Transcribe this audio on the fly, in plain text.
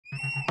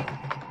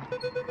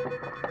Alrighty,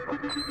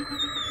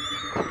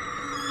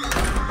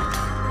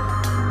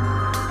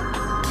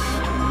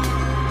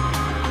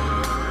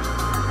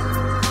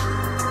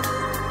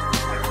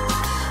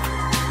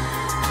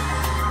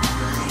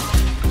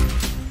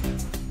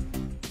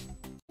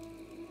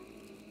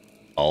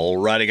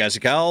 guys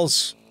and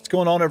gals. What's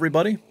going on,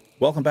 everybody?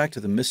 Welcome back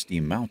to the Misty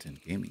Mountain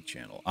Gaming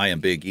Channel. I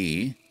am Big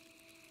E.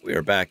 We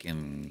are back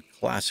in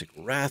classic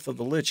Wrath of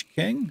the Lich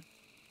King.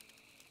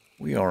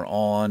 We are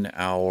on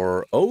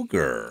our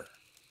ogre.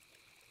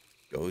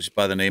 Goes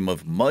by the name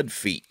of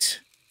Mudfeet.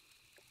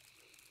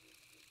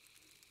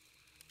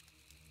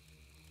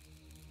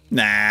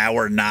 Nah,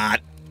 we're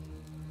not.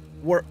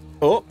 We're...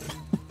 Oh.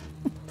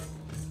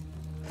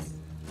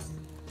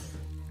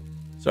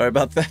 Sorry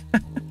about that.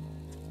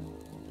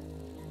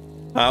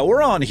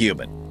 We're on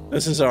human.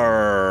 This is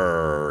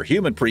our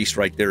human priest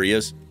right there. He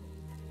is.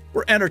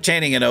 We're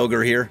entertaining an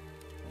ogre here,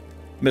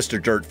 Mr.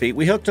 Dirtfeet.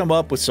 We hooked him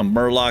up with some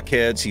Murloc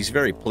heads. He's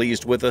very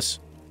pleased with us.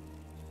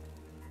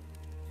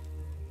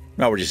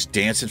 Now we're just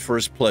dancing for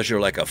his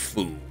pleasure like a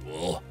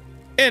fool.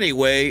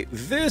 Anyway,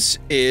 this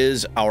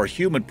is our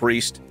human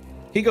priest.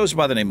 He goes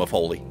by the name of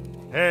Holy.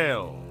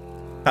 Hail.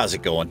 How's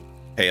it going?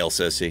 Hail,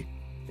 says he.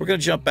 We're going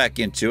to jump back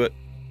into it.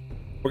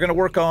 We're going to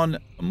work on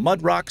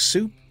mud rock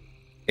soup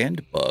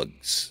and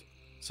bugs.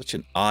 Such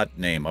an odd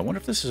name. I wonder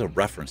if this is a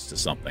reference to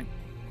something.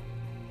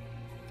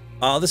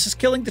 This is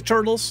killing the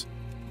turtles.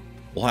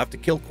 We'll have to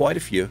kill quite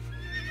a few.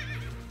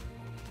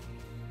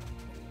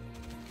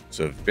 It's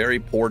a very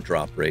poor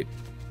drop rate.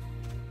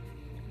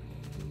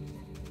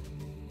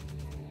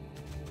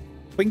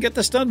 If we can get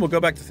this done, we'll go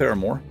back to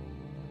Theramore.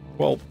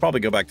 We'll probably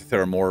go back to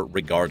Theramore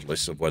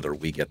regardless of whether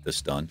we get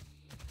this done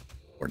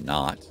or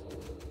not.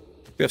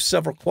 We have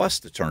several quests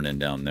to turn in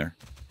down there.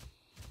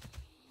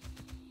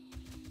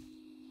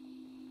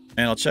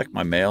 And I'll check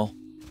my mail.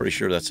 Pretty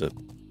sure that's a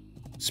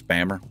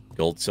spammer,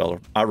 gold seller.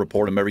 I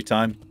report him every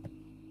time.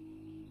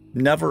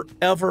 Never,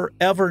 ever,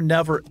 ever,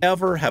 never,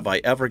 ever have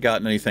I ever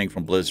gotten anything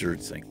from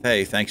Blizzard saying,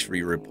 hey, thanks for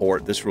your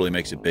report. This really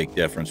makes a big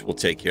difference. We'll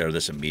take care of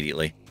this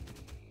immediately.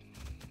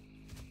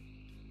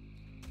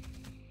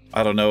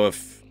 I don't know.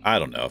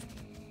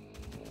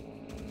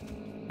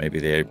 Maybe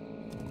they...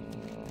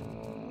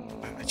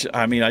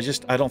 I mean, I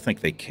don't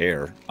think they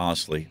care,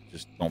 honestly.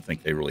 Just don't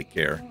think they really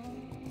care.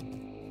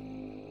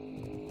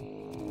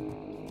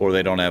 Or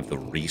they don't have the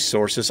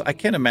resources. I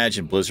can't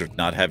imagine Blizzard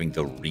not having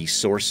the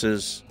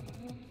resources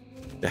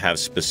to have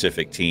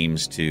specific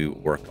teams to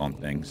work on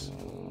things.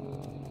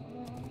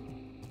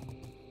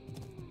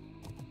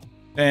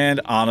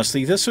 And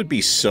honestly, this would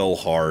be so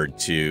hard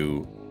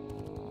to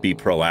be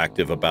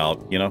proactive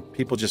about. You know,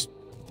 people just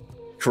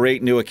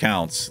create new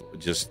accounts,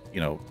 just,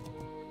 you know,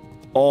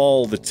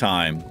 all the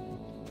time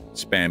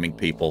spamming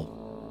people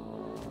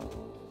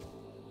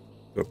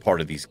who are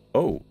part of these.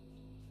 Oh,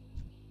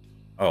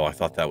 I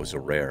thought that was a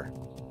rare.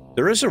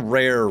 There is a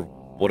rare,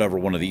 whatever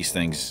one of these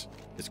things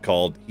is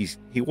called.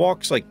 He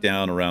walks like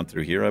down around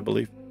through here, I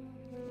believe.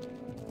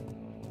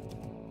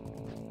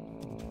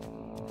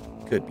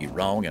 Could be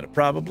wrong, and I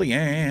probably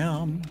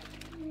am.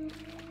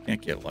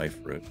 Can't get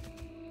life fruit.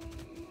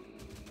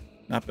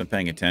 Not been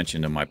paying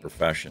attention to my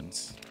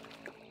professions.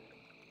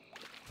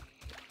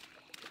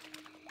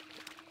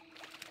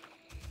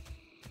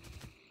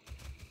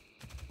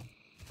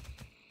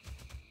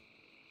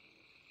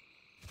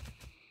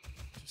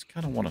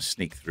 Kind of want to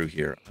sneak through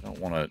here. I don't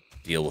want to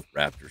deal with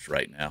raptors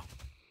right now.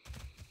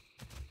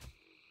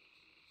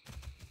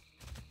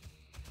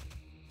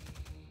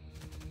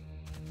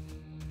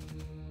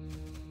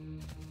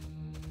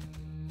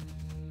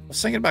 I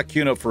was thinking about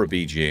queuing up for a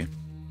BG. I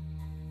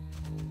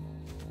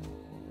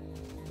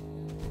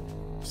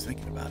was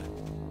thinking about it.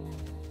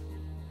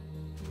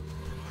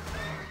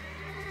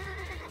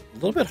 A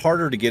little bit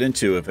harder to get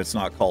into if it's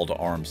not called to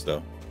arms,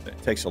 though.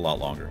 It takes a lot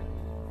longer.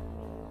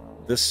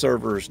 This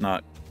server is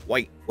not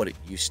quite what it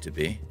used to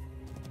be.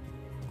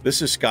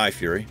 This is Sky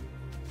Fury.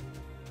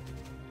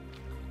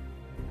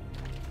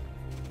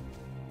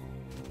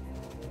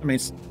 I mean,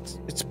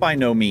 it's by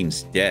no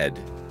means dead.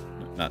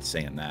 I'm not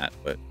saying that,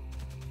 but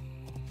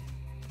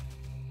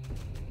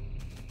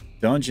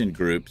dungeon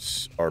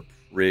groups are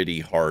pretty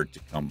hard to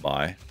come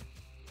by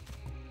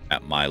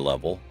at my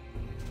level.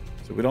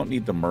 So we don't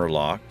need the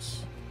Murlocs.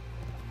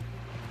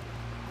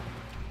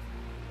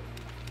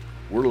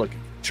 We're looking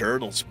for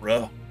turtles,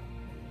 bro.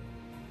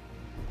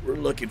 We're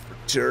looking for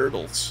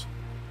turtles.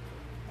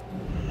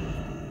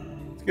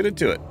 Let's get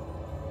into it.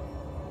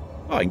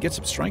 Oh, I can get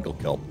some strangle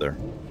kelp there.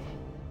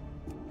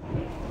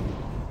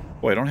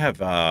 Boy, I don't have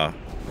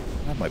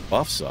my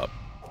buffs up.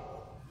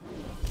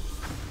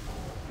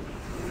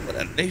 What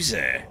a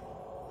loser.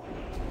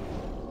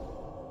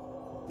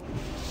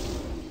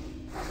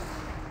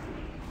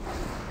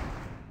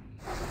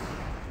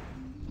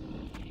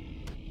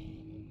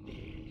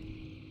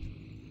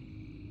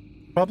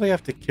 Probably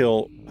have to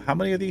kill... How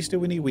many of these do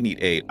we need? We need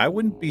 8. I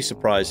wouldn't be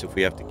surprised if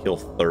we have to kill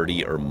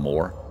 30 or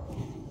more.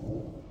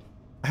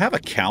 I have a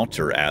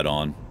counter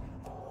add-on.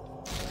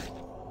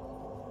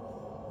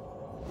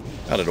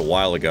 Got it a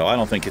while ago. I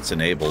don't think it's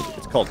enabled.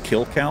 It's called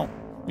Kill Count.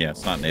 Yeah,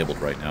 it's not enabled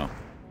right now.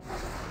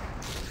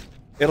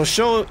 It'll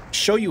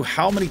show you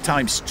how many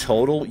times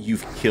total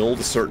you've killed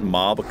a certain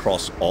mob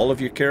across all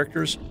of your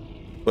characters,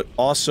 but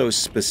also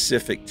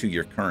specific to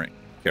your current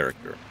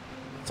character.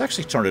 Let's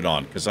actually turn it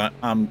on because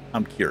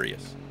I'm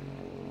curious.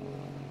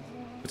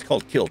 It's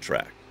called Kill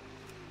Track.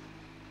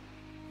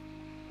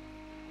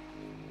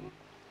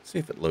 See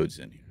if it loads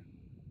in here.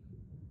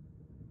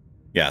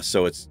 Yeah,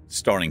 so it's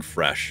starting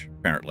fresh,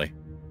 apparently.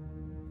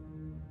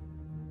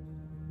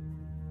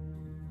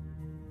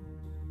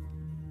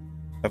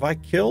 Have I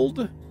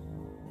killed?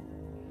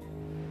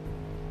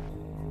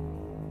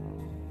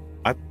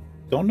 I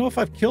don't know if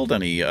I've killed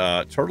any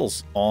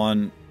turtles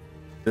on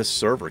this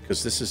server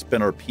because this has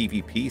been our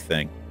PvP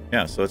thing.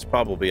 Yeah, so it's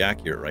probably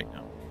accurate right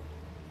now.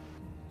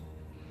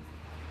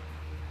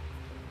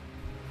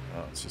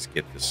 Let's just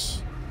get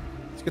this.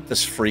 Let's get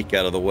this freak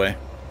out of the way.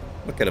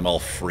 Look at him all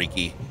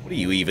freaky. What are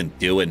you even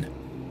doing?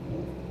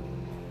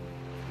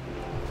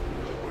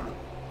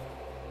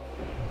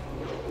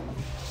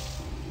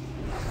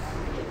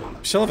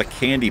 We still have a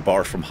candy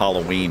bar from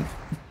Halloween.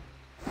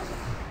 I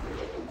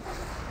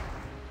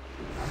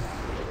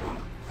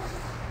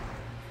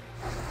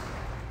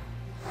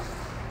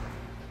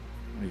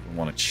don't even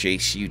want to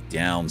chase you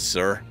down,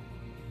 sir.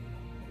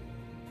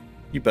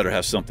 You better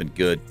have something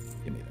good.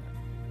 Give me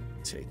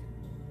that. Take it.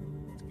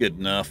 It's good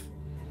enough.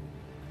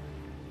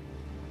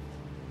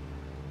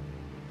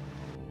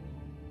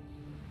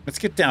 Let's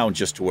get down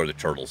just to where the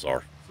turtles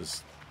are. This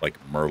is like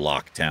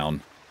Murloc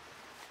Town.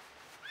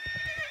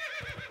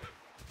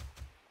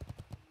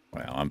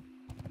 Wow,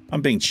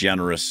 I'm being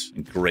generous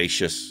and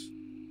gracious.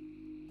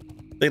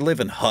 They live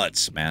in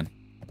huts, man.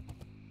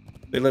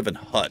 They live in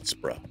huts,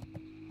 bro.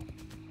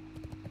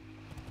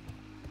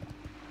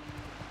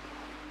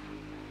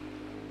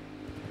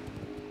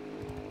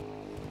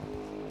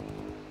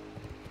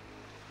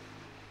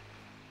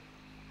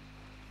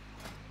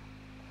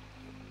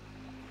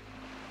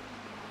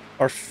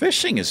 Our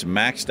fishing is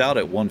maxed out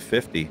at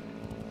 150.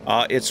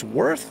 It's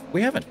worth...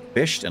 We haven't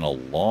fished in a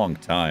long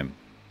time.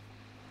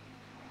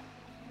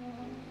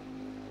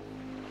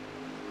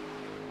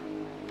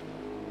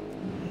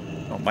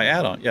 Oh, my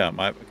add-on. Yeah,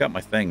 I got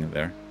my thing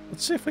there.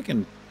 Let's see if we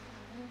can...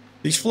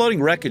 These floating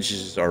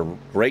wreckages are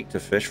great to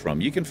fish from.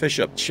 You can fish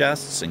up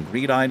chests and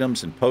greed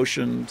items and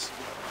potions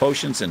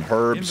and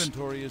herbs.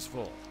 Inventory is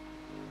full.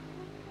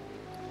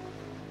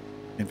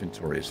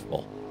 Inventory is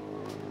full.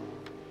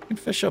 You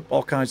can fish up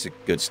all kinds of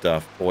good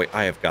stuff. Boy,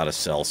 I have got to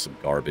sell some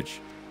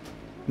garbage.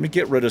 Let me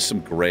get rid of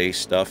some gray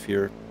stuff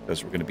here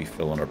because we're going to be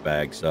filling our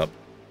bags up.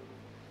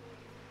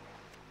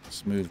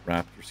 Smooth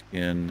raptor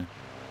skin.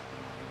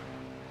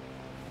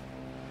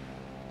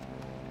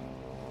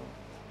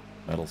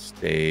 Metal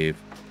stave.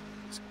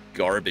 Where's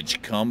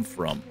garbage come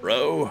from,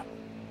 bro? All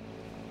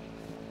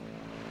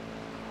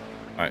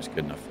right, it's good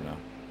enough for now.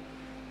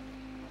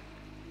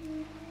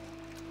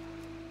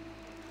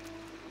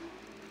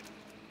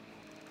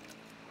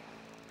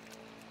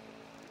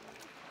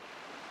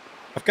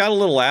 I've got a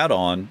little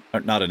add-on, or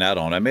not an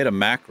add-on. I made a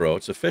macro.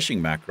 It's a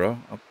fishing macro.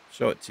 I'll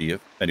show it to you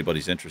if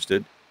anybody's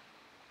interested.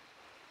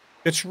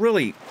 It's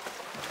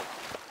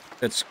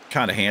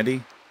kind of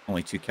handy.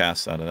 Only 2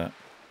 casts out of that.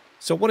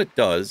 So what it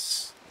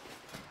does,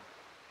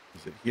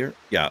 is it here?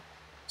 Yeah.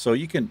 So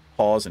you can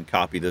pause and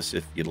copy this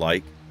if you'd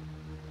like.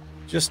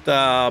 Just,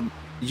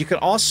 you can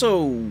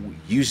also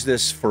use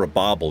this for a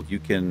bobble. You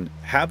can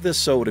have this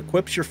so it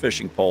equips your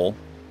fishing pole.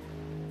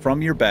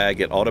 From your bag,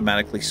 it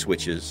automatically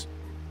switches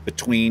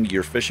between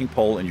your fishing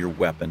pole and your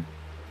weapon.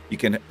 You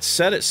can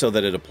set it so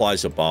that it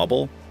applies a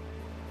bobble,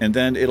 and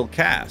then it'll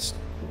cast,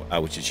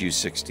 which is use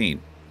 16,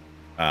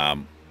 I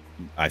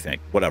think,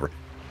 whatever.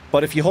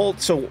 But if you hold,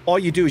 so all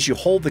you do is you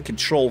hold the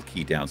control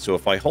key down. So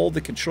if I hold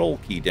the control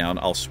key down,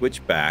 I'll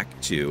switch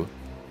back to,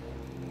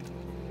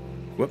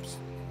 whoops.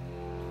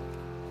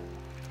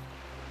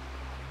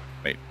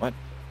 Wait, what?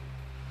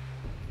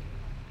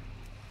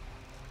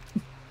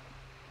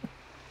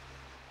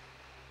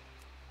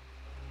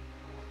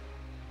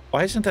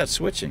 Why isn't that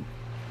switching?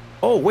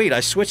 Oh, wait, I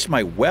switched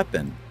my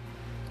weapon.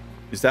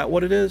 Is that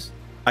what it is?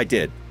 I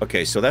did.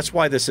 Okay, so that's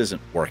why this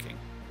isn't working.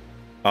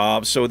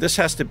 So this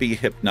has to be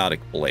Hypnotic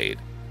Blade.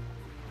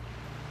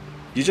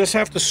 You just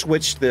have to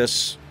switch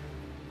this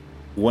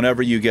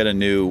whenever you get a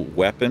new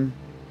weapon.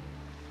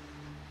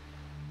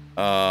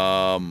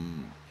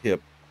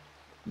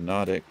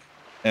 Hypnotic.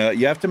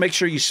 You have to make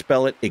sure you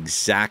spell it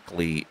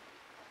exactly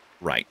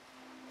right.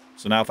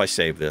 So now if I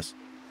save this.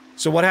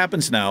 So what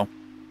happens now...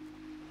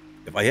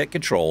 If I hit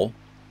control,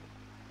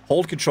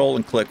 hold control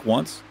and click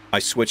once, I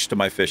switch to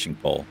my fishing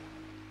pole.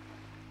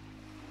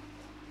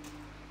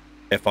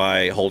 If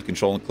I hold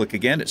control and click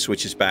again, it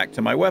switches back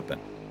to my weapon.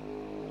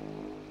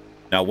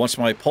 Now, once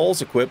my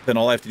pole's equipped, then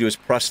all I have to do is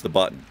press the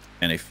button,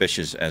 and it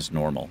fishes as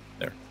normal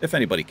there, if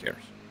anybody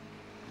cares.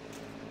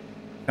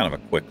 Kind of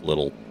a quick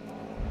little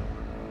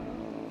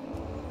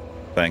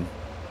thing.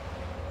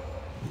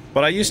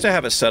 But I used to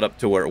have it set up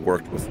to where it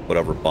worked with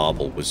whatever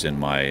bobble was in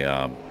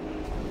my,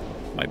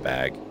 my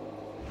bag.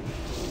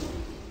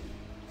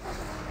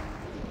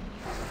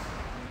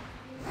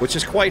 which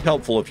is quite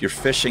helpful if you're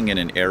fishing in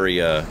an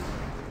area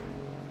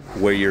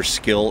where your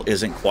skill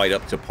isn't quite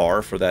up to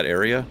par for that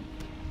area,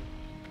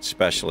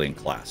 especially in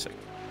Classic.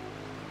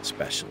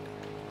 Especially.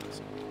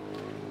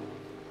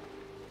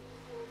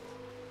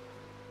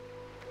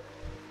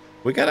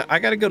 I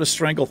gotta go to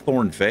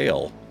Stranglethorn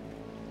Vale.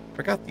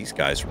 Forgot these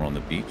guys were on the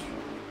beach.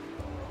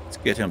 Let's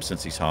get him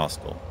since he's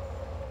hostile.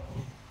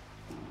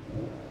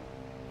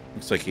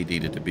 Looks like he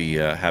needed to be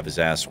have his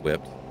ass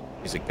whipped.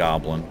 He's a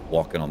goblin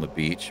walking on the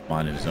beach,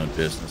 minding his own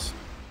business.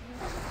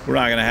 We're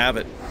not gonna have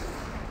it.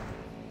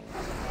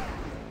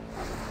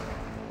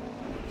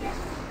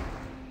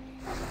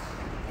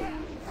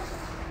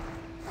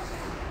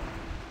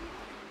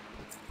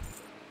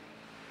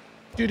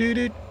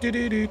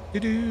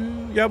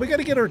 Yeah, we got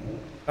to get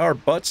our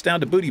butts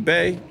down to Booty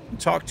Bay and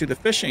talk to the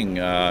fishing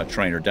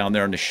trainer down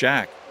there in the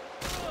shack.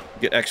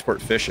 Get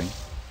expert fishing.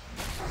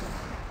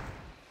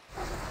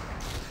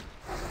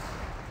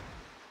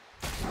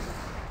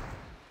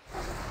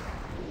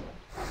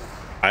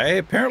 I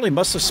apparently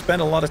must have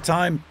spent a lot of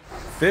time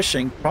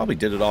fishing. Probably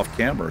did it off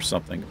camera or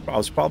something. I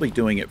was probably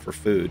doing it for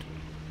food.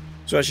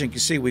 So as you can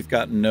see, we've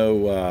got no...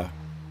 well,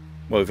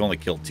 we've only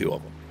killed 2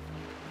 of them.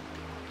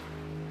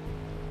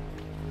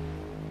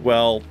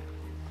 Well,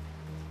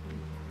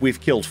 we've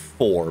killed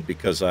 4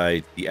 because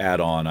the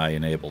add-on I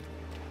enabled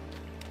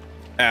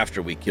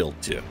after we killed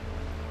 2.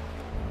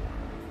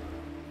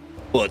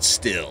 But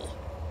still.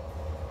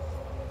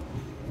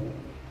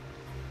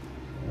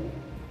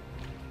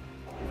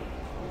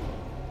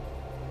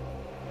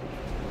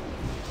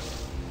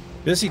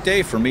 Busy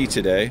day for me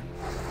today.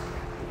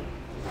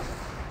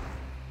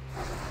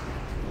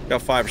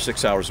 Got 5 or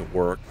 6 hours of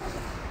work.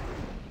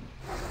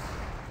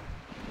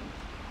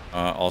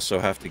 Also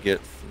have to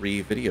get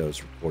 3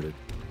 videos recorded.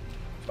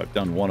 So I've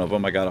done 1 of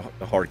them. I got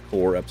a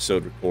hardcore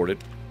episode recorded.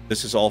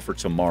 This is all for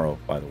tomorrow,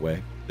 by the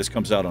way. This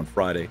comes out on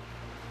Friday.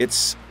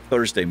 It's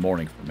Thursday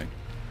morning for me.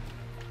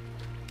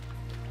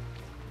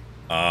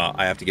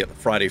 I have to get the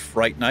Friday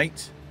Fright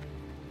Night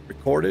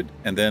recorded,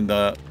 and then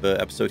the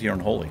episode here on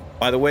Holy.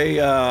 By the way,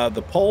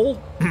 the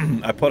poll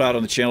I put out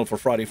on the channel for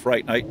Friday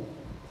Fright Night,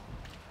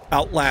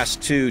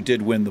 Outlast 2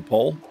 did win the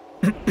poll.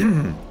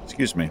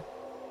 Excuse me.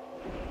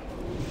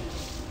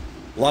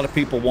 A lot of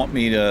people want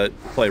me to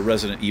play a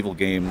Resident Evil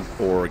game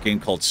or a game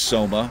called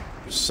Sama.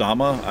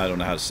 I don't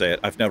know how to say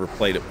it. I've never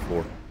played it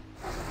before.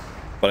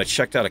 But I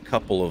checked out a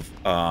couple of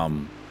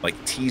like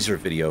teaser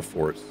videos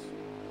for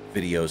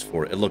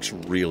it. It looks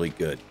really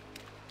good.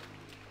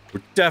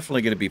 We're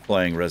definitely going to be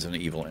playing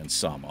Resident Evil and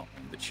Sama on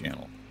the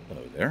channel.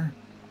 Hello there.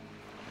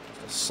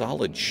 A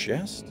solid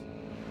chest.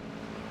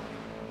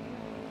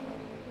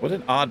 What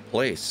an odd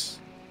place.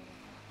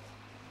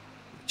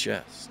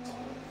 Chest.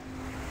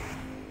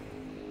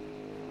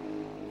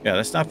 Yeah,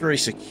 that's not very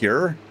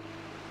secure.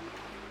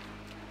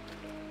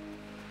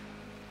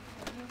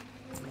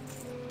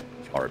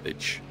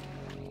 Garbage.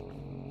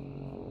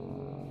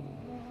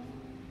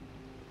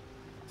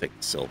 Take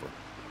the silver.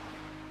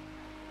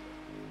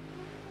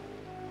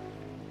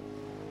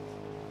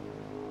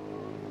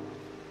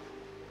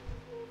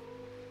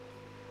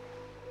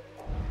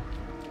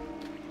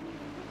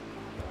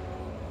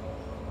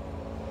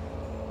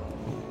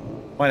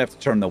 Might have to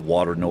turn the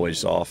water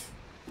noise off.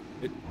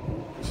 It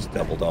just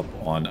doubled up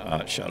on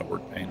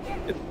Shadowword Pain.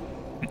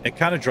 It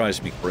kind of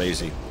drives me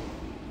crazy.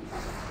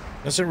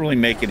 Doesn't really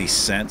make any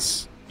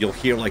sense. You'll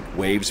hear like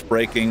waves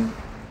breaking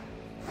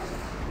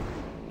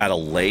at a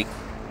lake.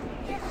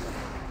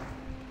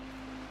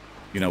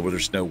 You know, where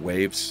there's no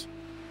waves.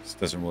 This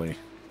doesn't really...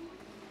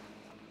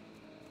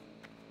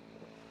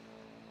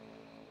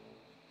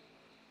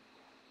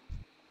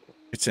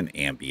 It's an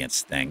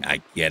ambience thing.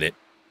 I get it.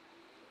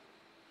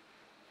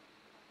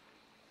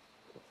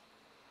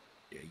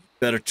 Yeah, you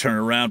better turn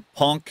around,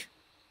 punk.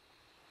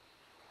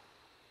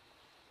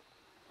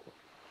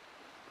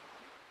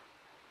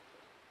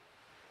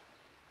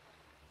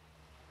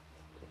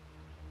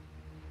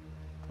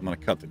 I'm going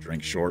to cut the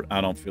drink short. I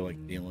don't feel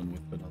like dealing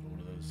with another one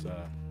of those...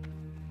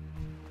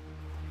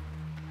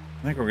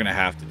 I think we're going to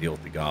have to deal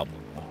with the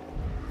goblin.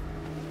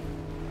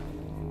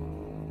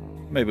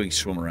 Maybe we can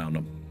swim around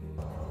them.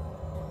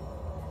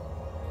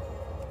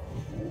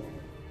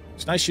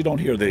 It's nice you don't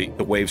hear the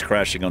waves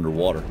crashing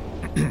underwater.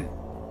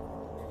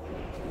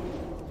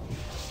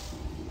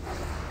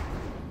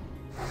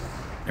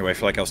 Anyway, I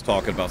feel like I was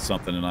talking about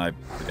something and I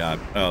forgot.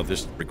 Oh,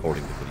 this is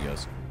recording the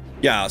videos.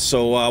 Yeah,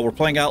 so we're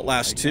playing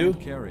Outlast 2.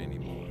 Carry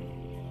anymore.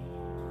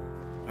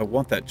 I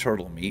want that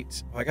turtle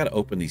meat. Oh, I got to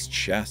open these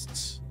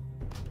chests.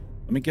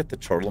 Let me get the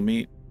turtle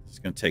meat. It's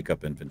going to take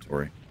up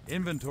inventory.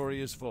 Inventory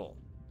is full.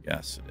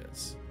 Yes, it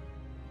is.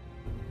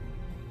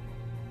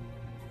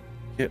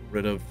 Get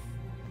rid of...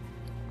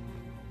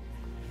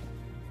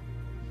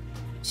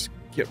 Just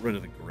get rid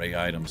of the gray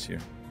items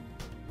here.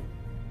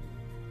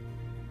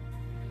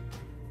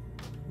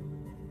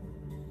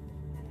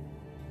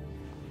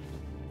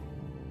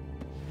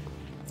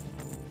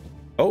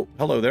 Oh,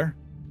 hello there.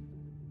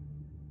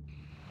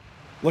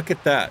 Look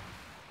at that.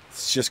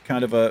 It's just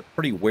kind of a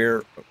pretty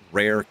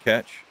rare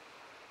catch.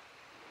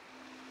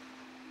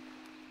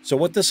 So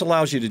what this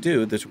allows you to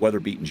do, this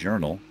weather-beaten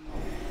journal,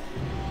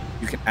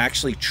 you can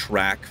actually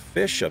track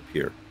fish up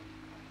here.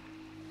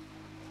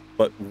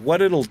 But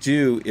what it'll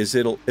do is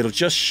it'll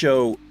just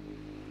show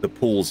the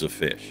pools of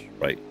fish,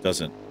 right?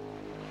 Doesn't.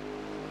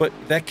 But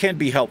that can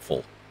be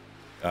helpful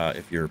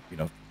if you're,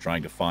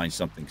 trying to find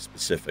something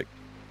specific,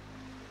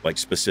 like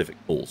specific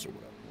pools or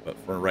whatever. But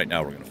for right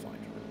now, we're going to find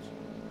turtles.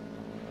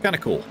 Kind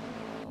of cool.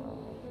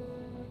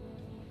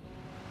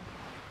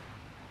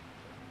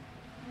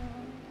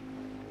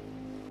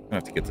 I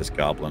have to get this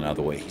goblin out of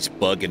the way. He's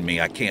bugging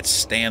me. I can't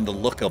stand the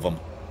look of him.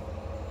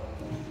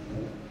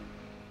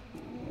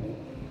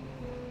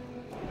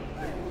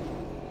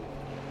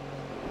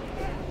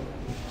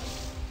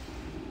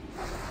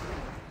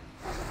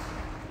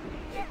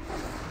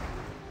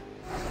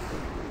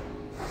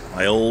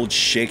 My old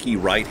shaky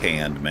right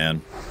hand,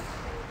 man.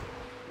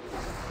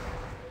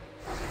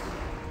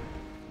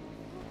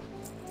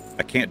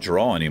 I can't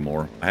draw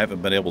anymore. I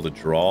haven't been able to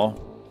draw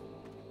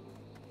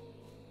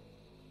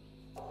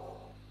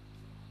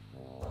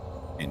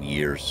in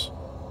years.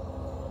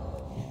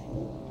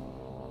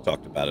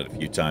 Talked about it a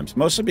few times.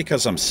 Mostly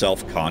because I'm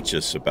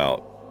self-conscious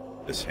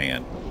about this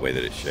hand, the way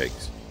that it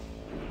shakes.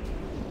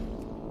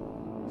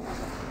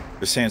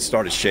 This hand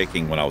started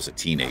shaking when I was a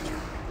teenager.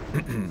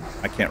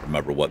 I can't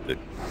remember what the...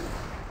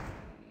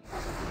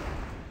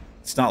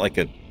 It's not like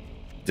a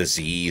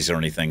disease or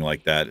anything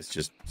like that. It's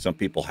just some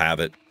people have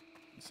it.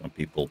 Some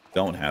people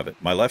don't have it.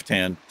 My left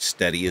hand,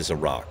 steady as a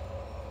rock.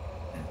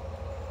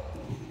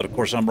 But of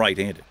course, I'm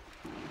right-handed.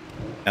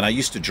 And I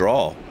used to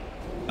draw.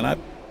 And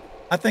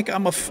I think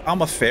I'm a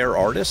fair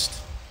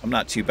artist. I'm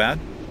not too bad.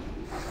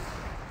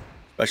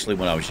 Especially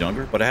when I was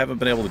younger. But I haven't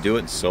been able to do it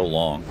in so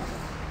long.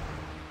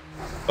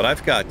 But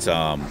I've got,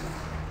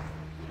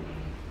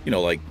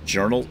 like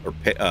journal or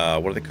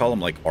what do they call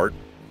them? Like art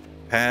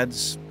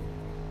pads.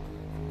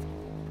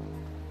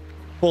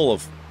 Full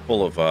of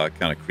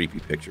kind of creepy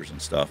pictures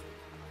and stuff.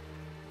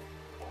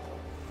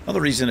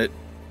 Another reason it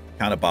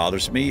kind of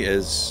bothers me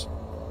is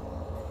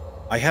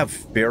I have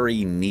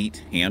very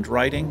neat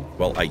handwriting.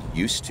 Well, I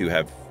used to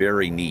have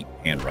very neat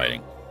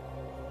handwriting.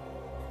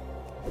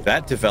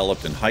 That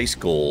developed in high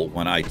school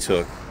when I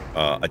took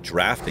a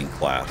drafting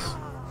class,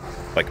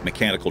 like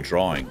mechanical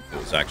drawing, it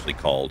was actually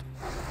called.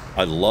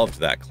 I loved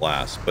that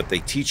class, but they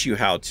teach you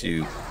how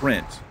to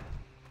print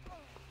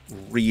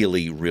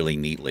really, really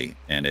neatly,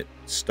 and it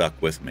stuck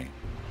with me.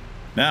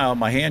 Now,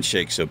 my hand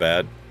shakes so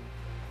bad,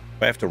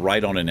 if I have to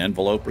write on an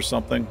envelope or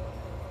something,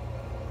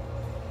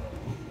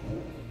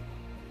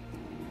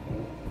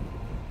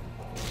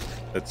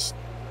 that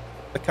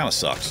kind of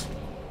sucks.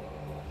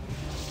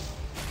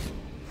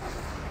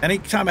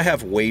 Anytime I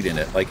have weight in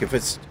it, like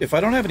if I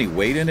don't have any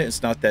weight in it,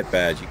 it's not that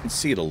bad. You can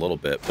see it a little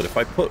bit, but if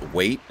I put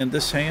weight in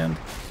this hand,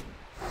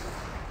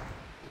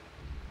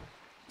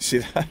 see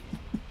that?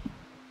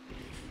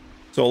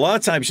 So a lot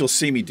of times you'll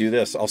see me do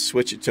this. I'll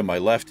switch it to my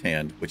left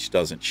hand, which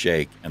doesn't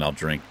shake, and I'll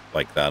drink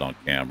like that on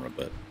camera.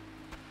 But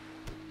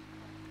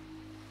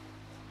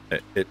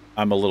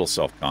I'm a little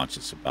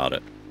self-conscious about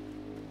it.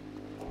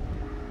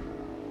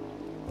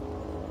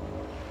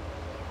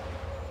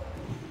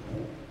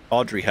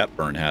 Audrey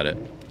Hepburn had it.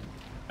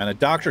 And a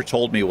doctor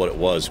told me what it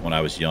was when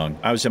I was young.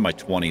 I was in my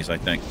 20s, I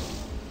think.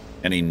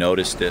 And he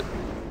noticed it.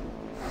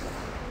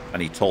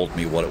 And he told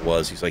me what it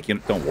was. He's like,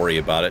 don't worry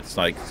about it. It's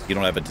like, you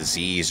don't have a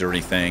disease or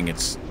anything.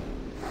 It's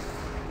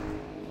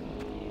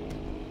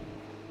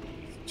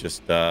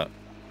just,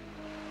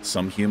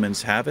 some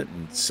humans have it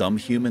and some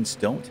humans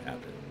don't have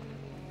it.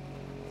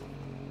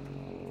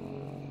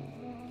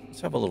 Let's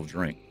have a little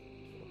drink.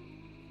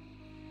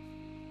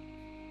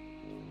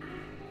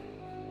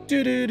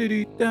 We're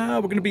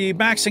going to be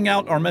maxing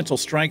out our mental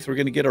strength. We're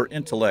going to get our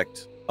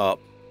intellect up.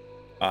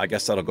 I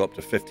guess that'll go up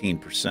to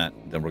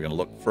 15%. Then we're going to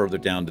look further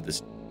down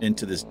to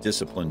into this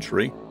discipline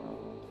tree.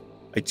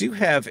 I do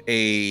have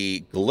a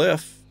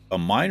glyph, a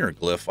minor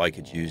glyph I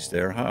could use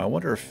there. I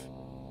wonder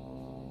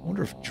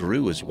if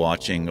Drew is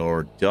watching,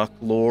 or Duck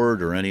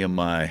Lord, or any of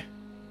my...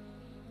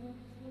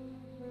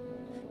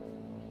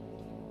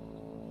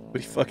 What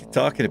are you fucking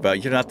talking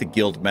about? You're not the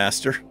guild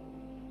master.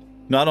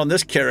 Not on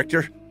this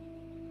character.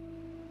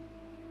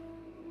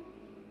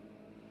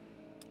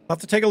 I'll have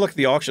to take a look at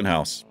the auction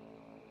house.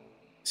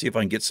 See if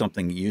I can get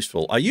something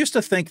useful. I used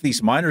to think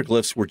these minor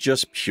glyphs were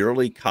just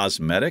purely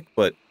cosmetic,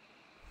 but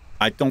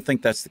I don't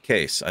think that's the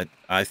case.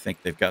 I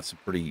think they've got some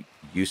pretty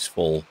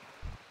useful...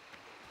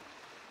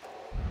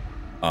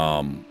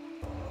 some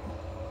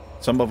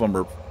of them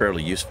are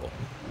fairly useful.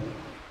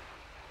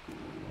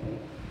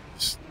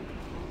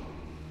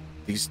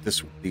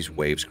 These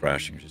waves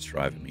crashing are just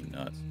driving me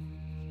nuts.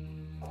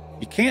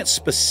 You can't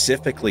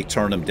specifically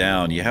turn them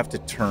down. You have to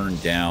turn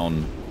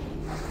down...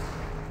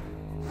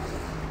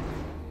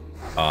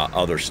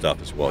 other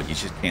stuff as well. You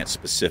just can't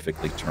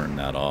specifically turn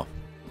that off.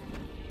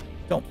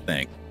 Don't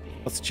think.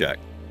 Let's check.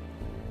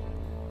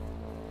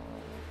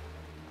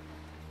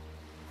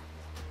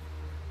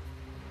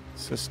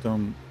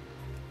 System.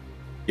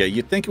 Yeah,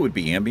 you'd think it would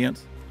be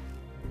ambient.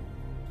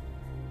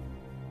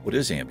 What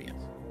is ambient?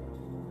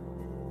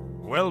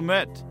 Well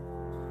met.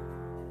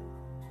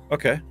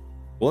 Okay.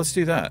 Well, let's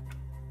do that.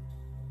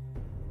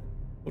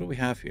 What do we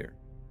have here?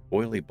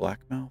 Oily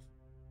blackmouth?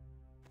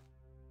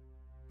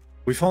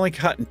 We've only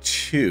gotten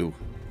 2.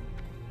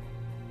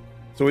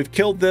 So we've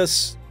killed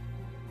this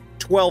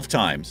 12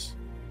 times.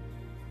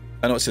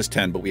 I know it says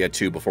 10, but we had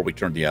 2 before we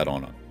turned the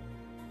add-on on.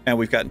 And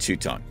we've gotten 2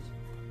 tongues.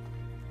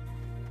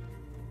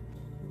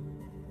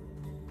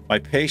 My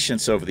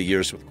patience over the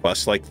years with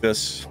quests like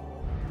this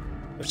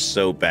are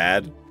so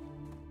bad.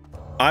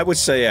 I would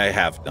say I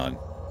have none.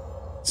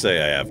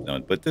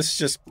 But this is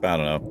just, I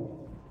don't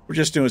know. We're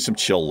just doing some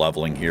chill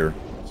leveling here.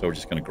 So we're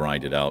just going to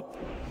grind it out.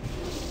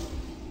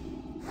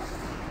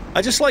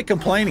 I just like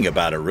complaining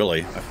about it,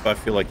 really. I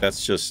feel like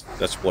that's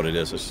what it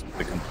is. It's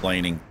the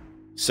complaining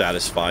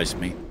satisfies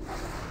me.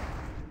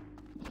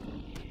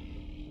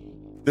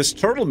 This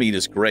turtle meat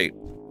is great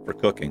for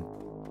cooking.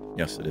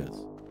 Yes, it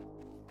is.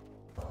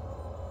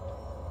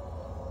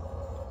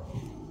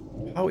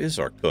 How is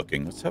our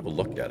cooking? Let's have a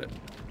look at it.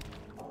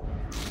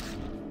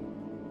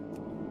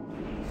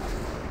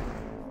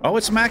 Oh,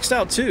 it's maxed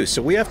out too.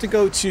 So we have to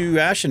go to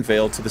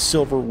Ashenvale to the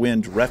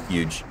Silverwind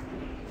Refuge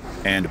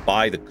and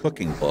buy the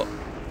cooking book.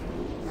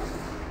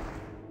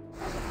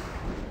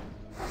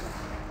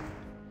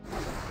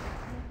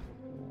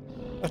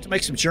 I'll have to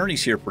make some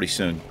journeys here pretty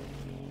soon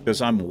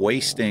because I'm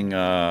wasting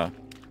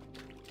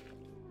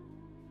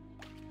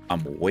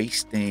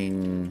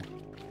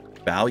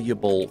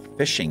valuable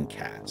fishing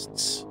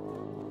casts.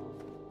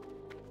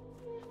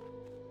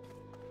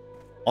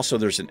 Also,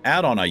 there's an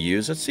add-on I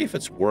use. Let's see if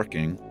it's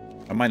working.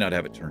 I might not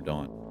have it turned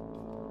on.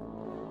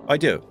 I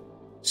do.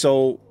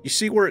 So you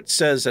see where it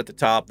says at the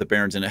top, the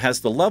Barrens, and it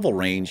has the level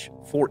range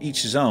for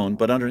each zone,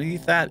 but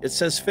underneath that, it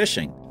says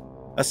fishing.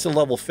 That's the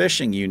level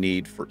fishing you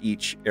need for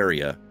each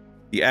area.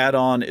 The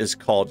add-on is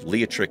called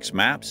Leatrix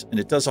Maps, and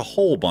it does a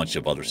whole bunch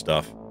of other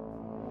stuff.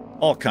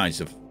 All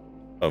kinds of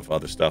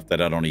other stuff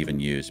that I don't even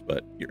use,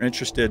 but you're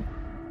interested.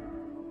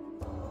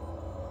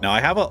 Now,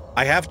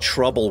 I have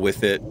trouble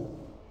with it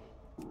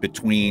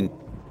between,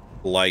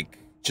 like,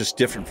 just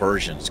different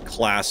versions.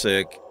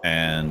 Classic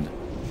and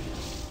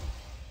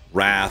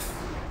Wrath.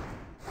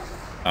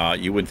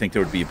 You wouldn't think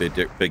there would be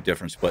a big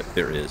difference, but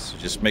there is. So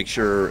just make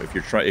sure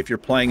if you're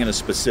playing in a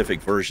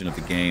specific version of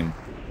the game.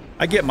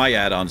 I get my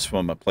add-ons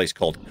from a place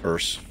called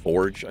Curse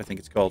Forge, I think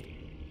it's called.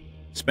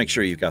 Just make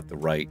sure you've got the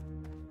right,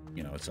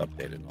 it's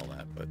updated and all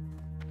that. But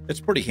it's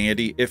pretty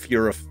handy if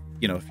you're a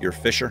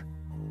fisher.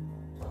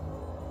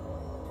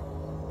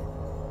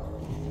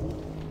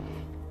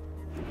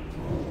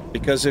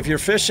 Because if your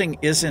fishing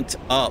isn't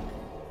up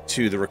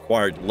to the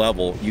required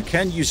level, you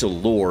can use a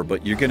lure,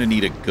 but you're going to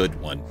need a good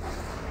one.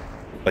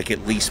 Like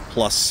at least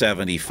plus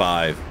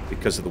 75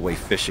 because of the way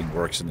fishing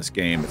works in this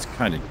game. It's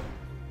kind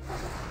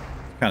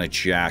of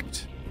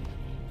jacked.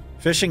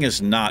 Fishing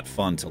is not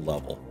fun to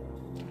level.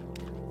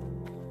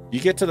 You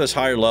get to those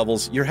higher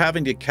levels, you're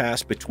having to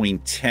cast between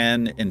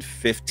 10 and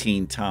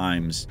 15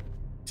 times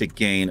to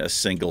gain a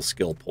single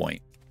skill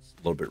point. It's a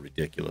little bit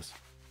ridiculous.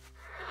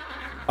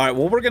 All right,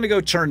 well, we're going to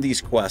go turn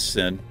these quests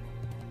in.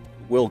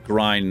 We'll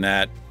grind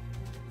that.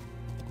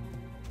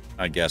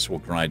 I guess we'll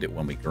grind it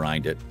when we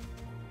grind it.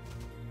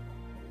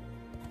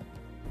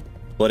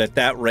 But at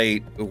that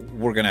rate,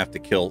 we're going to have to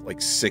kill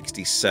like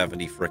 60,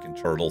 70 frickin'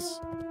 turtles.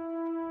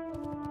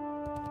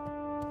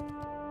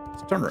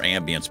 Let's turn our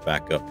ambience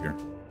back up here.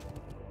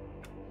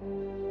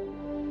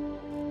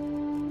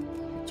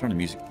 Turn the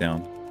music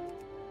down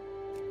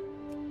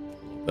a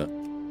little bit.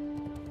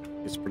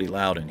 It's pretty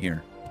loud in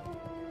here.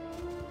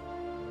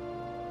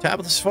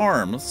 Tabitha's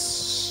Farm.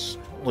 Let's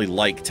I don't really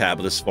like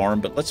Tabitha's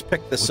Farm, but let's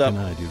pick this up.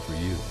 What can I do for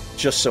you?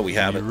 Just so we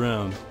have it.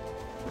 Around.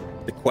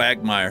 The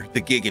Quagmire,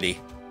 the Giggity.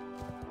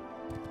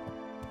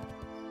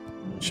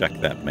 Check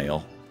that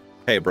mail.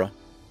 Hey, bro.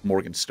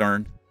 Morgan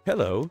Stern.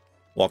 Hello.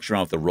 Walks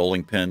around with a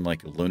rolling pin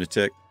like a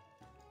lunatic.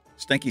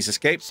 Stinky's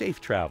escaped.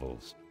 Safe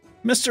travels.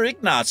 Mr.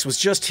 Ignatz was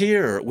just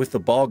here with the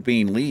bog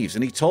bean leaves,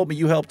 and he told me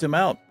you helped him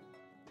out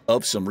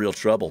of some real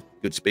trouble.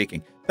 Good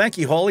speaking. Thank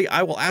you, Holly.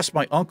 I will ask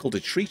my uncle to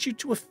treat you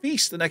to a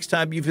feast the next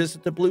time you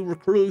visit the Blue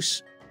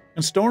Recluse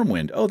and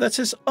Stormwind. Oh, that's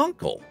his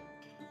uncle.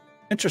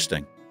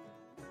 Interesting.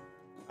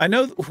 I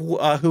know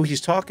who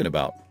he's talking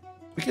about.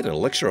 We get an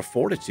elixir of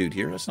fortitude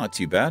here. That's not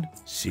too bad.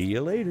 See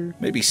you later.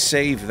 Maybe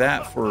save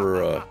that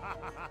for a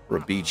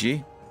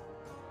BG.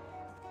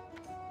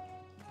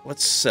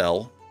 Let's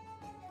sell.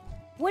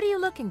 What are you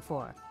looking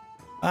for?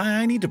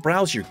 I need to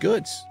browse your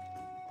goods.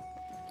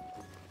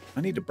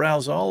 I need to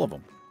browse all of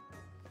them.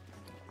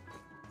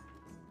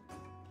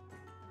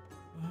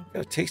 I've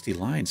got a tasty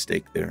lion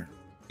steak there.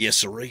 Yes,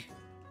 sirree.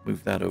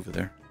 Move that over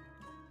there.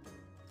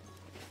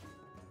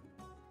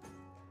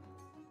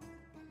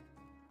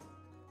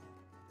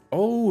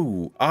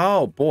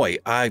 Oh boy.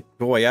 I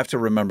have to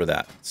remember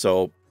that.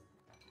 So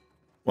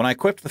when I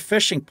equipped the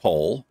fishing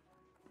pole.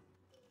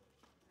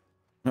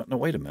 No,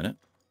 wait a minute.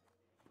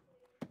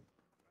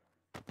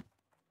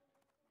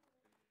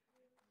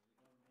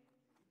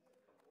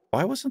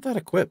 Why wasn't that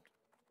equipped?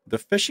 The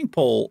fishing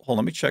pole... Hold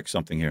on, let me check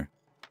something here.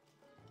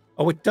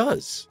 Oh, it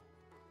does.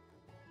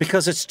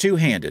 Because it's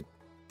two-handed.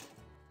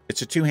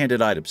 It's a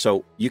two-handed item.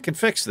 So you can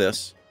fix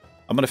this.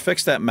 I'm going to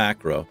fix that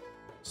macro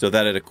so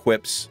that it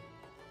equips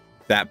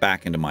that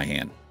back into my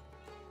hand.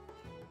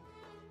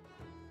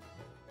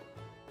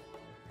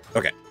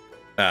 Okay.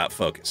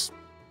 Focus.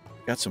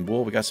 Got some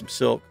wool. We got some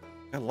silk.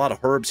 Got a lot of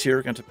herbs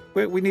here.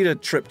 We need a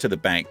trip to the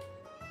bank.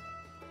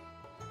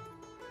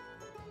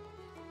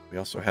 We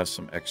also have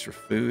some extra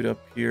food up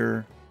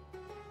here.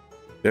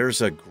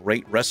 There's a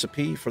great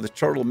recipe for the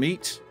turtle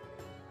meat.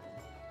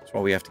 That's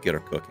why we have to get our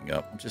cooking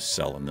up. I'm just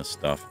selling this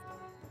stuff.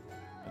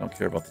 I don't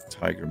care about the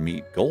tiger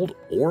meat. Gold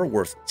ore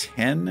worth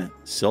 10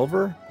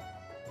 silver?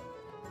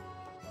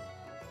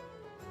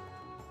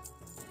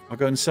 I'll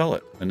go ahead and sell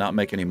it and not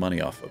make any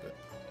money off of it.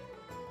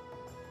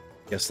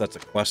 Guess that's a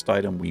quest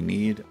item we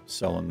need.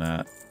 Selling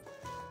that.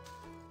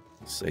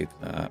 Save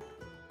that.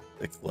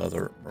 Thick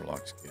leather,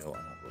 Murloc scale.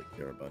 I don't really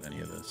care about any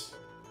of this.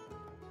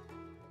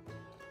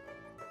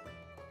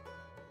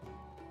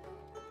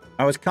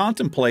 I was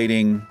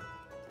contemplating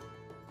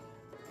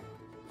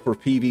for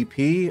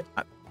PvP.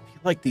 I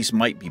feel like these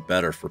might be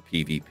better for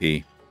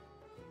PvP.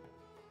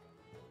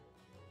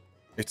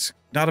 It's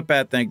not a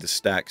bad thing to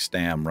stack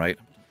stam, right?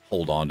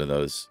 Hold on to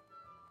those.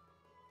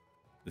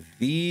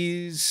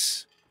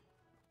 These...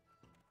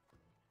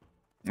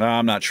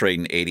 I'm not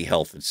trading 80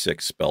 health and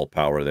 6 spell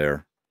power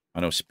there. I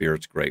know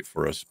Spirit's great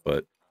for us,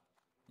 but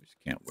we just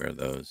can't wear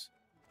those.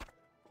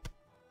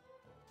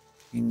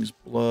 King's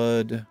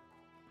Blood.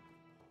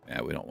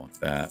 Yeah, we don't want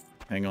that.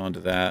 Hang on to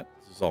that.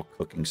 This is all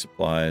cooking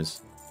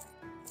supplies.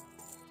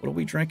 What are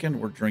we drinking?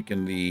 We're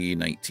drinking the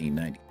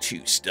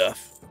 1992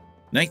 stuff.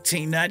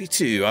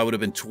 1992. I would have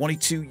been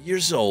 22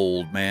 years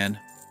old, man.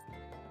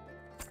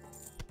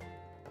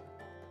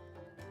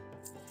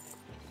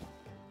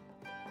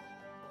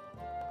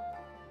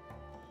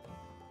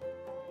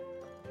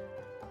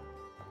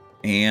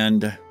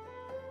 And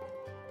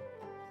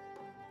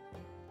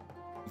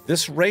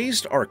this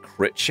raised our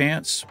crit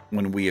chance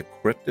when we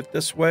equipped it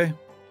this way,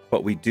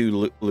 but we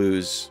do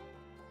lose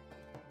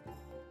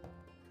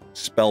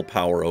spell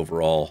power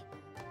overall.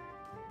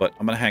 But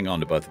I'm going to hang on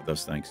to both of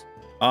those things.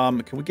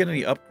 Can we get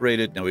any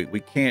upgraded? No,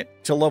 we can't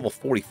till level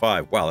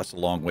 45. Wow, that's a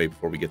long way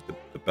before we get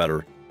the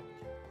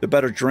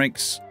better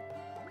drinks.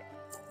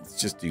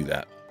 Let's just do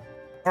that.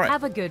 All right.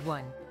 Have a good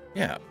one.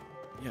 Yeah,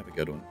 you have a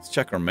good one. Let's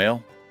check our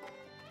mail.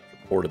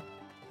 Report a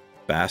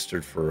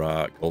bastard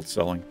for gold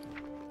selling.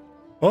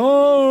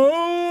 Oh!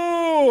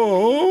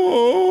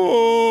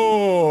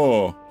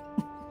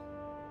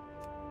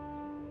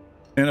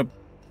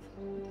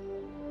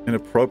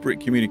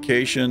 Inappropriate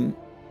communication,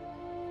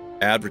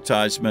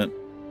 advertisement,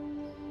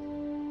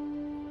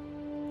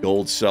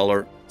 gold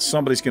seller.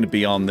 Somebody's going to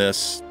be on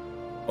this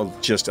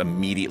just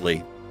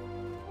immediately.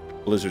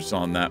 Blizzard's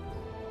on that.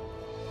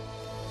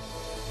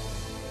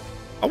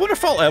 I wonder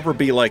if I'll ever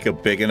be like a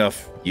big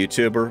enough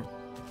YouTuber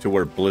to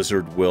where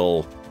Blizzard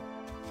will,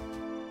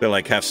 they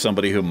like have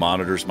somebody who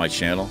monitors my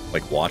channel,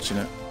 like watching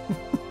it.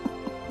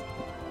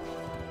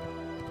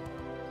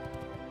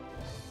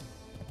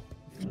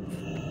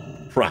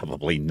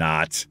 Probably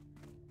not.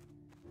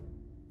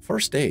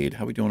 First aid.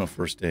 How are we doing on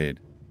first aid?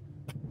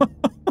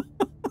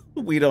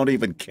 We don't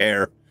even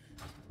care.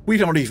 We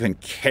don't even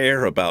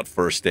care about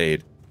first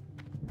aid.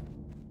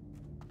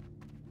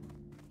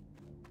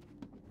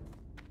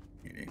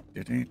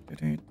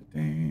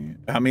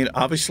 I mean,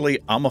 obviously,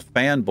 I'm a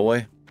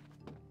fanboy.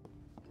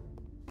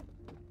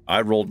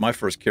 I rolled my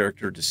first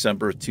character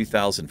December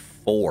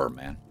 2004,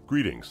 man.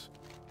 Greetings.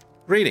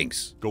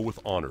 Greetings. Go with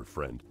honor,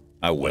 friend.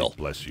 I will. God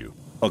bless you.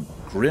 A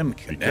grim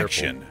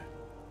connection.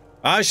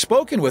 I've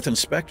spoken with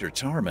Inspector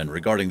Tarman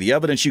regarding the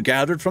evidence you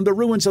gathered from the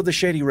ruins of the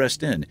Shady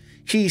Rest Inn.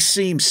 He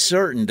seems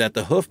certain that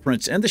the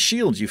hoofprints and the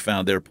shields you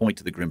found there point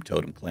to the Grim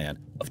Totem clan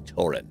of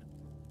Torin.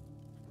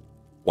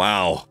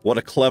 Wow, what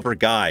a clever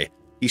guy.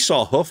 He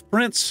saw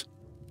hoofprints?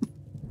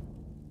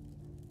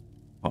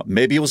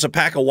 Maybe it was a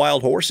pack of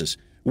wild horses.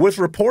 With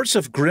reports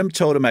of Grim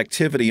Totem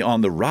activity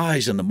on the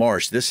rise in the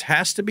marsh, this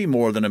has to be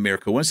more than a mere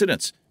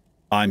coincidence.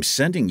 I'm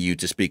sending you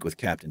to speak with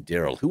Captain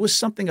Darrell, who is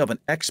something of an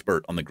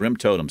expert on the Grim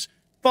Totems.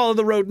 Follow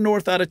the road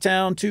north out of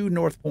town to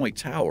North Point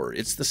Tower.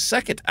 It's the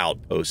second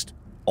outpost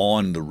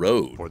on the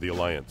road. For the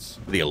Alliance.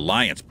 For the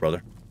Alliance,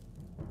 brother.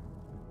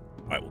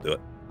 All right, we'll do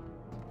it.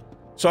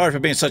 Sorry for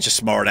being such a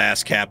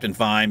smart-ass, Captain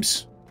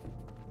Vimes.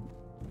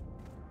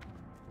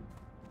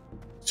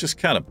 It's just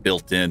kind of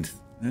built in.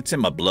 It's in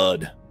my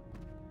blood.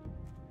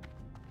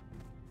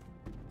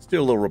 Let's do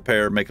a little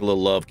repair, make a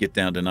little love, get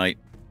down tonight.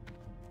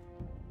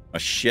 A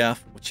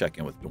chef. We'll check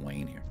in with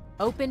Dwayne here.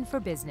 Open for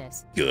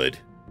business. Good.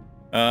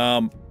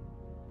 I'm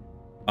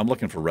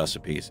looking for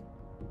recipes.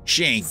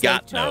 She ain't Safe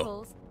got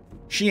travels. no.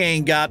 She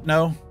ain't got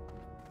no.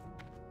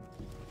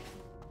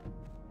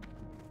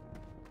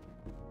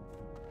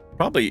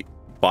 Probably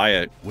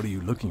buy What are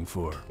you looking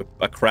for?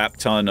 a crap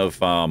ton of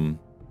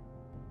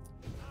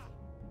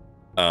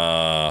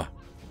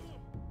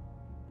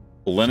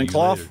linen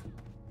cloth,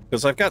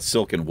 because I've got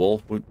silk and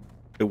wool.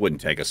 It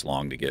wouldn't take us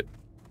long to get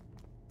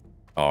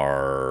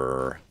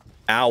our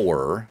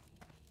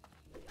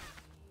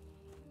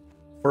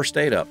first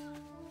aid up.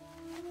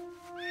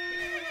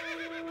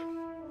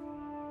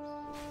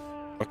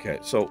 Okay,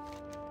 so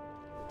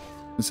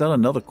is that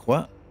another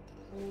quest?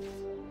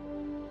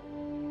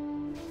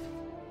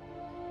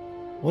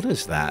 What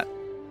is that?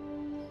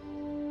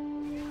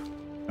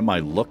 Am I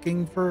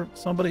looking for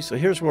somebody? So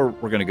here's where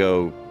we're going to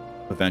go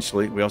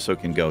eventually. We also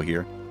can go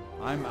here.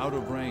 I'm out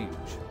of range.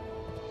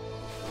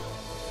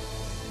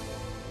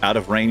 Out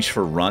of range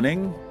for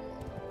running?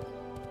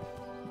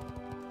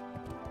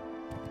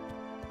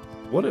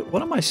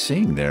 What am I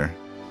seeing there?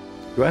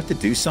 Do I have to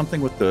do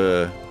something with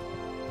the...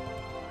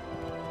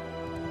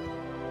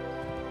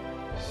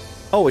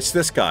 Oh, it's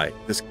this guy.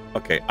 This...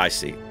 Okay, I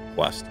see.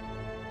 Quest.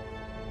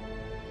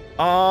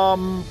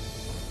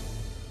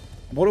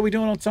 What are we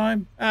doing on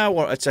time?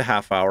 Well, it's a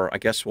half hour. I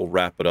guess we'll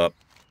wrap it up.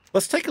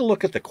 Let's take a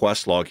look at the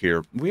quest log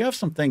here. We have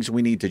some things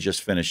we need to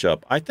just finish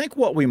up. I think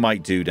what we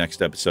might do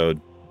next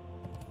episode,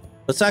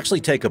 let's actually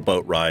take a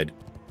boat ride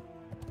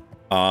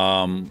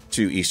to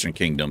Eastern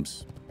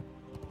Kingdoms.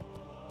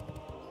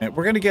 And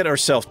we're going to get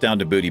ourselves down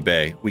to Booty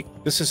Bay.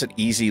 This is an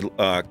easy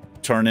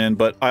turn in,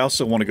 but I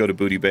also want to go to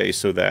Booty Bay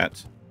so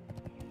that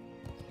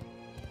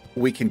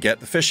we can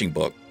get the fishing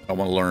book. I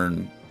want to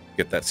learn...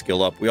 get that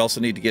skill up. We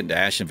also need to get into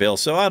Ashen Vale.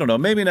 So I don't know,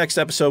 maybe next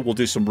episode we'll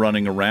do some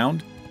running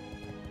around.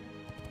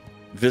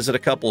 Visit a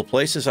couple of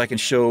places. I can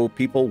show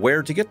people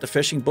where to get the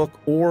fishing book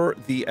or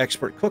the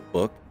expert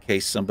cookbook in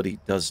case somebody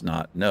does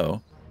not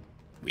know.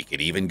 We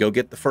could even go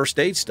get the first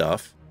aid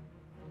stuff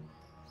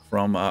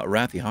from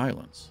Wrathy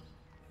Highlands.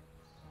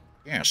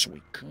 Yes,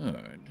 we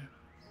could.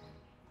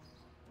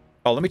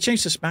 Oh, let me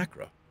change this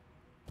macro.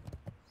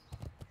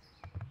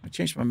 Let me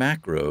change my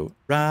macro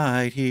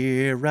right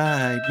here,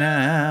 right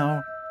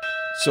now.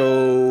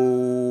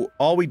 So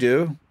all we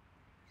do,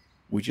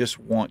 we just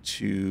want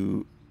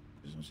to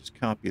just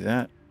copy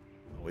that.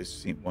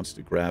 Always wants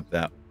to grab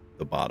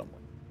the bottom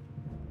one.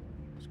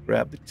 Just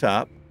grab the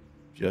top,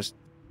 just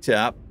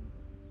top.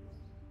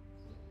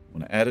 I'm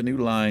going to add a new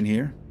line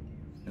here,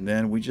 and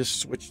then we just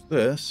switch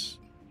this.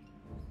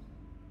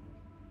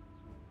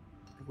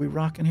 Are we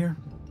rocking here?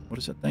 What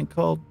is that thing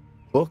called?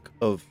 Book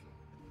of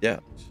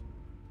Depth.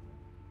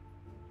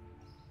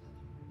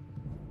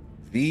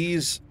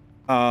 These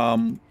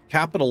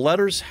capital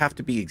letters have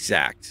to be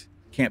exact.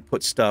 Can't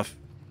put stuff,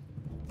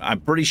 I'm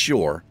pretty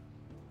sure.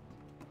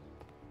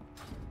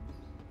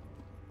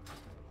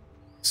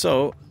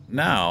 So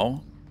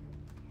now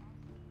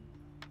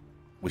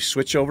we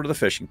switch over to the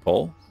fishing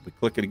pole. We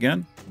click it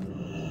again,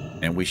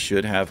 and we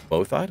should have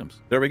both items.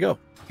 There we go.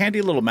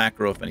 Handy little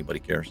macro if anybody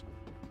cares.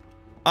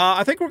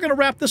 I think we're going to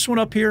wrap this one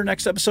up here.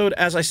 Next episode,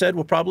 as I said,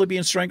 will probably be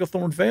in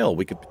Stranglethorn Vale.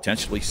 We could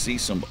potentially see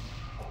some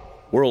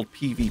world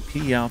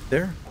PvP out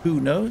there.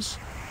 Who knows?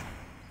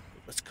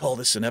 Let's call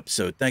this an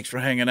episode. Thanks for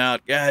hanging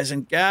out, guys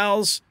and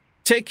gals.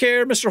 Take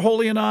care. Mr.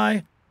 Holy and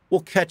I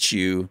will catch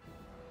you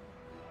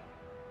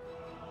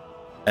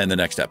in the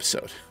next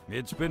episode.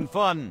 It's been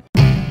fun.